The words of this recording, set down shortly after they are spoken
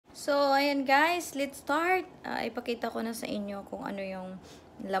So, ayan guys, let's start. Ipakita ko na sa inyo kung ano yung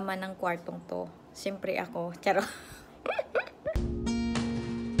laman ng kwartong to. Siyempre ako. Charo.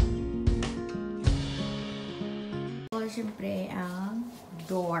 So, siyempre ang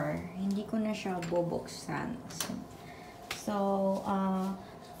door. Hindi ko na siya bubuksan. So,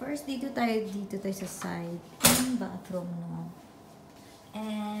 first dito tayo sa side. Yung bathroom, no?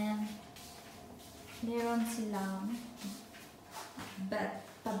 And, meron silang bathtub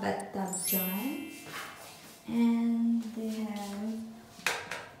dyan. And they have,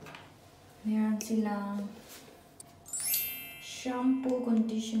 meron silang shampoo,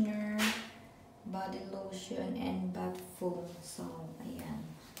 conditioner, body lotion, and bath foam. So, ayan.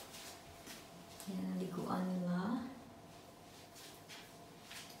 Yan ang liguan nila.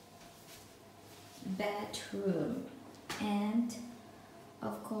 Bathroom. And,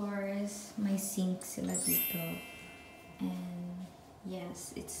 of course, may sink sila dito. And,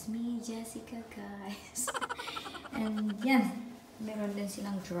 yes, it's me, Jessica, guys. And, yan. Meron din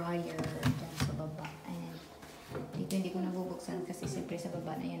silang dryer dyan sa baba. And, dito hindi ko nabubuksan kasi siyempre sa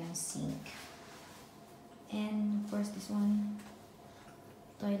baba na yan ang sink. And, of course, this one,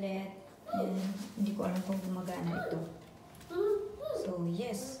 toilet. And, hindi ko alam kung gumagana ito. So,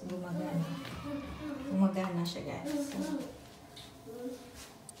 yes, gumagana. Gumagana siya, guys. So,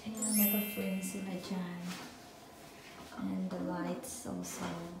 ayan, naka-frame sila dyan. And the lights also.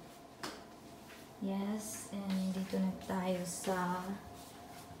 Yes, and dito na tayo sa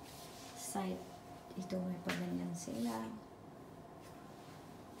side. Dito may paganyan sila.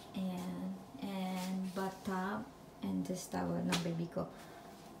 And bathtub. And this towel ng baby ko.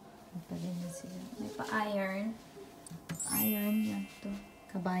 May paganyan sila. May pa-iron. Iron yan to.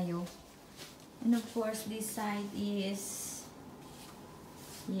 Kabayo. And of course, this side is,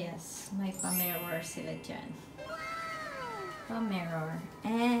 yes, may pa-mirror sila dyan. Pa-mirror.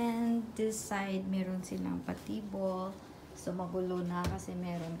 And this side, meron silang patibol. So, magulo na kasi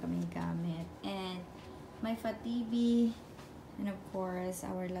meron kaming gamit. And may fa-TV. And of course,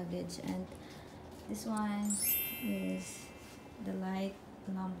 our luggage. And this one is the light,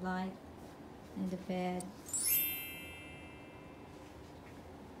 lamp light, and the bed.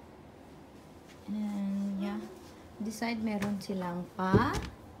 And yeah, this side meron silang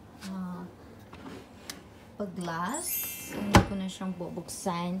glass. Hindi ko na siyang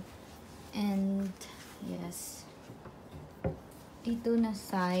bubuksan. And yes, dito na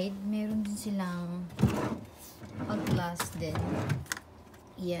side meron din silang glass din.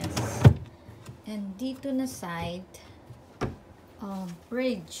 Yes. And dito na side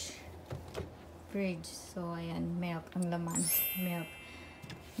fridge. So ayan, milk ang laman.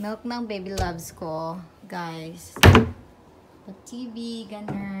 Milk ng baby loves ko, guys. Pa-TV,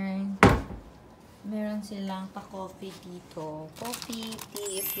 ganun. Meron silang pa-coffee dito. Coffee,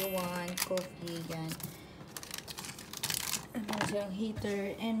 tea if you want. Coffee, yan. Meron silang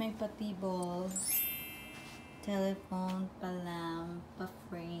heater. And may pa-table. Telephone, pa-lamp,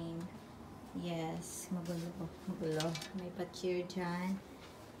 pa-frame. Yes, magulo. May pa-chair dyan.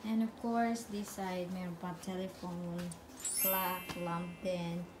 And of course, this side, meron pa telephone, clock, lamp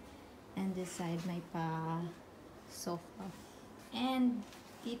din. And this side, may pa sofa. And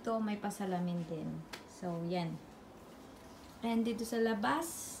dito, may pasalamin din. So, yan. And dito sa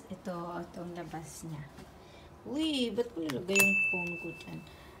labas, itong labas niya. Uy, ba't ko nilagay yung phone ko dyan?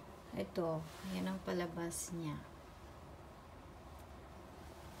 Ito, yan ang palabas niya.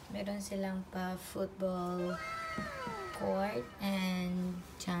 Meron silang pa football court and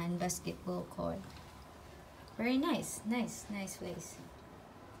dyan, basketball court. Very nice. Nice place.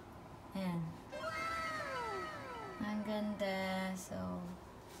 Ayan. Ang ganda. So,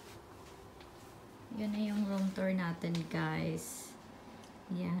 yun na yung room tour natin, guys.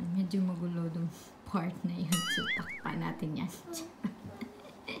 Yan. Medyo magulo yung part na yun. So, takpan natin yan.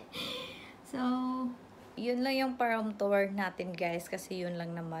 So, yun lang yung room tour natin, guys. Kasi yun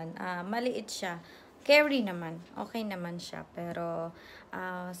lang naman. Maliit siya. Carry naman. Okay naman siya. Pero,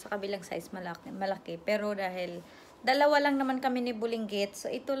 sa kabilang size, malaki. Pero dahil, dalawa lang naman kami ni Bulinggit.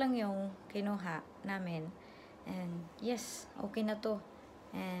 So, ito lang yung kinuha namin. And, yes. Okay na to.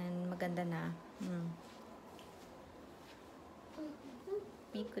 And, maganda na.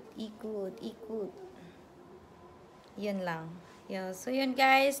 Ikot. Yun lang. Yeah. So, yun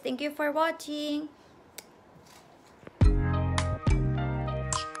guys. Thank you for watching.